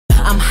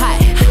I'm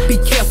hot, be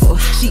careful,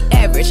 she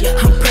average.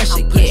 I'm pressure,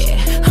 yeah.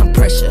 I'm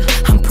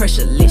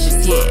pressure,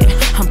 licious, yeah.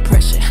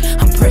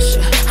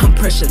 I'm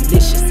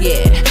pressure-licious,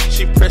 yeah.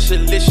 She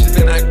pressure-licious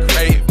and I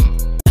crave.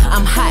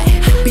 I'm hot,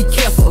 be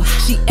careful,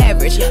 she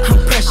average.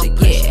 I'm pressure,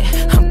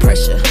 yeah. I'm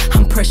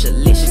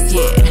pressure-licious,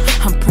 yeah.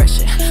 I'm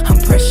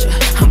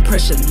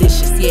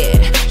pressure-licious,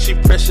 yeah. She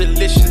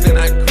pressure-licious and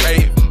I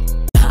crave.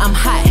 I'm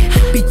hot,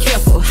 be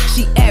careful,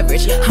 she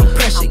average. I'm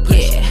pressure,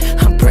 yeah.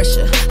 I'm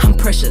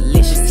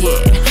pressure-licious,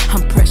 yeah.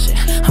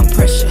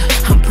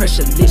 I'm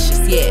pressure-licious,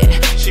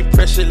 yeah. She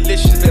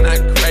pressure-licious and I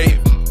crave.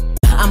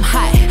 I'm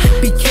hot,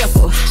 be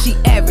careful, she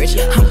average.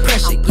 I'm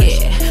pressure,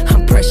 yeah.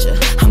 I'm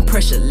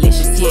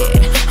pressure-licious, yeah.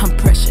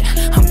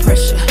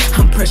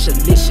 I'm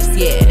pressure-licious,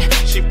 yeah.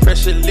 She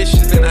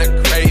pressure-licious and I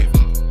crave.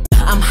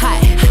 I'm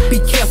hot, be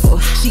careful,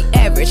 she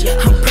average.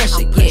 I'm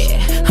pressure,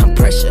 yeah.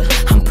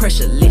 I'm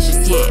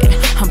pressure-licious, yeah.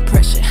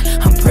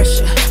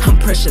 I'm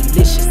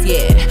pressure-licious,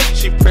 yeah.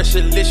 She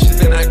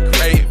pressure-licious and I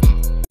crave.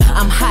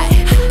 I'm hot,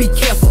 be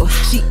careful,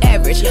 she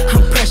average.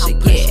 I'm pressure,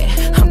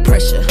 yeah.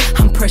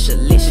 I'm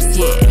pressure-licious,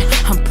 yeah.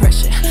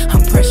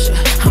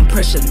 I'm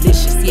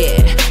pressure-licious,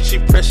 yeah. She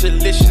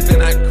pressure-licious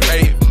and I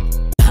crave.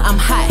 I'm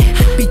hot,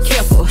 be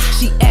careful,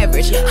 she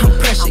average. I'm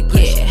pressure,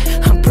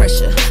 yeah. I'm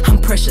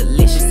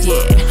pressure-licious,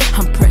 yeah.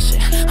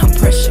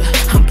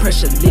 I'm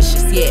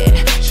pressure-licious,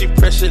 yeah. She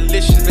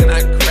pressure-licious and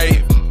I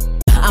crave.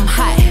 I'm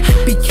hot,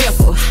 be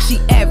careful, she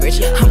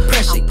average. I'm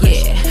pressure,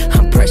 yeah.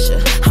 I'm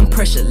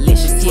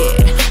pressure-licious, yeah.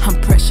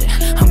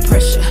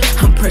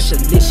 I'm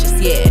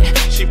pressure-licious, yeah.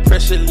 She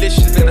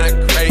pressure-licious and I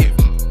crave.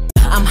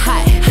 I'm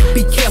hot,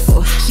 be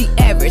careful, she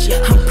average.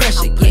 I'm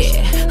pressure,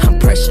 yeah. I'm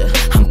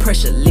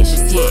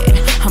pressure-licious, yeah.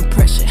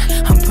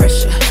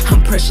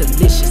 I'm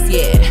pressure-licious,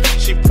 yeah.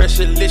 She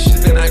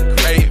pressure-licious and I crave.